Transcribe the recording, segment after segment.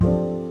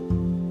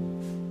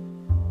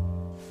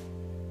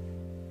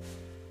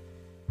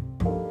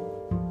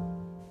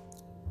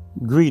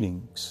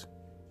Greetings.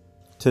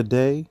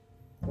 Today,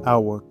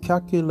 our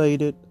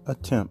calculated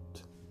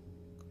attempt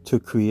to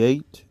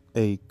create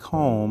a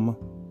calm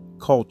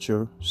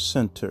culture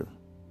center.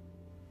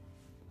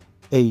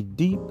 A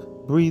deep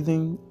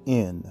breathing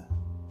in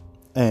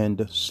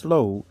and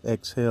slow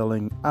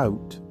exhaling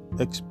out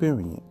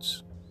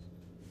experience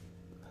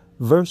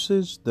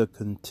versus the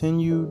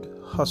continued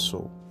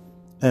hustle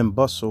and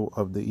bustle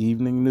of the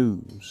evening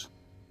news,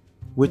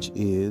 which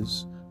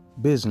is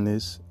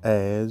business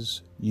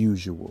as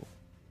usual.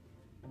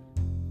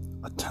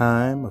 A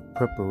time of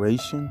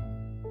preparation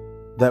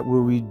that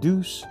will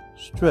reduce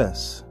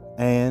stress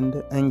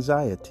and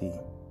anxiety,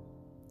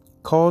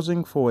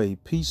 causing for a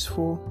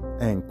peaceful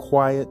and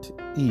quiet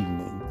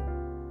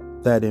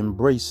evening that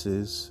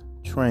embraces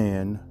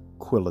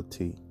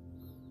tranquility.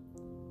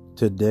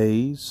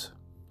 Today's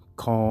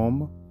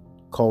calm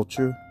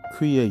culture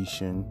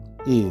creation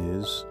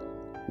is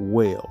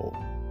well.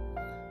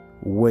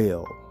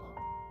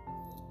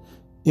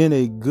 In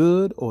a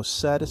good or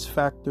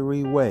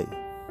satisfactory way,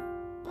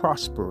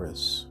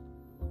 prosperous,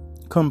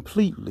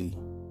 completely,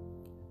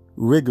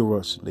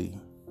 rigorously,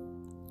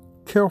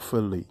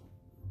 carefully,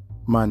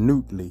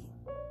 minutely,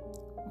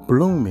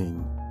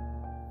 blooming,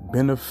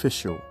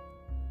 beneficial,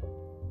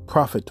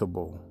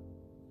 profitable,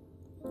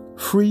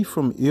 free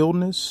from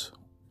illness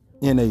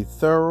in a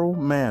thorough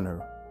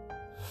manner,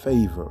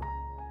 favor,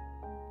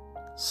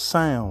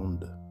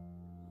 sound,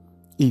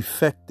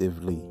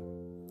 effectively,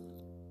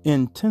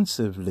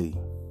 intensively,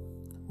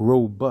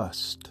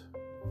 robust,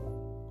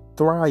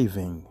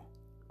 thriving,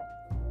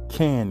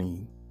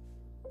 canny,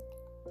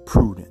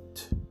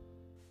 prudent.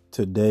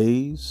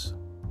 Today's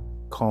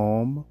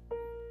calm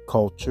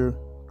culture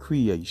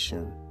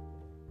creation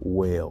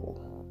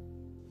well.